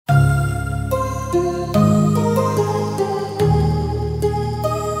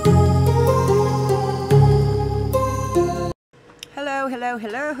Hello,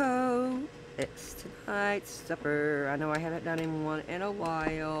 hello. It's tonight's supper. I know I haven't done one in a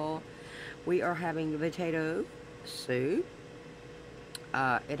while. We are having potato soup.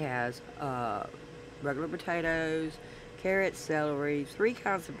 It has regular potatoes, carrots, celery, 3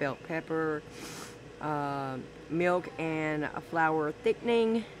 kinds of bell pepper, milk and a flour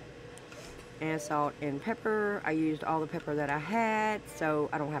thickening, and salt and pepper. I used all the pepper that I had, so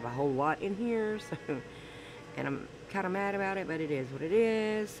I don't have a whole lot in here. So, and I'm kind of mad about it, but it is what it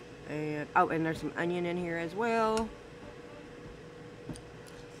is. And oh, and there's some onion in here as well.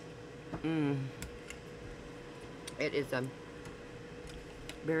 It is a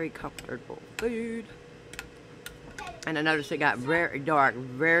very comfortable food. And I noticed it got very dark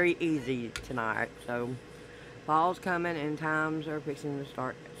very easy tonight. So fall's coming and times are fixing to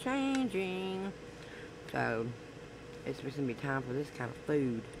start changing. So it's fixing to be time for this kind of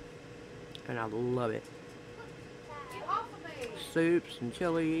food. And I love it. Get off of me. Soups and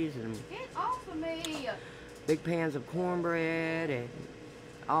chilies and Get off of me. big pans of cornbread and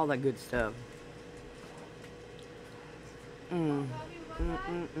all that good stuff. Yummy,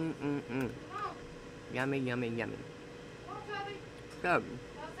 yummy, yummy. So,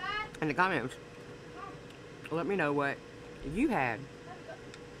 in the comments, let me know what you had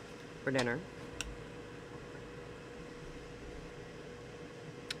for dinner.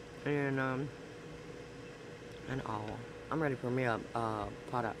 And all. I'm ready for me a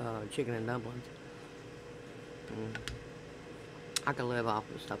pot of chicken and dumplings. I could live off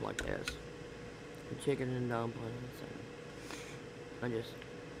of stuff like this. Chicken and dumplings. And I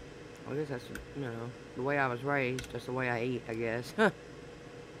guess that's, you know, the way I was raised. That's the way I eat, I guess. I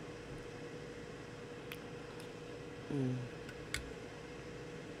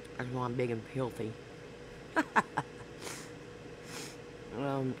just want big and filthy.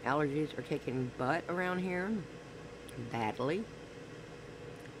 Allergies are kicking butt around here. Badly.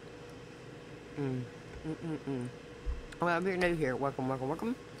 Well, if you're new here, welcome, welcome,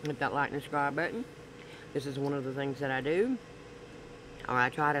 welcome. Hit that like and subscribe button. This is one of the things that I do. Or I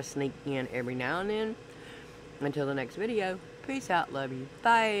try to sneak in every now and then. Until the next video. Peace out, love you.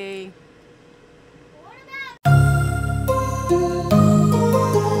 Bye.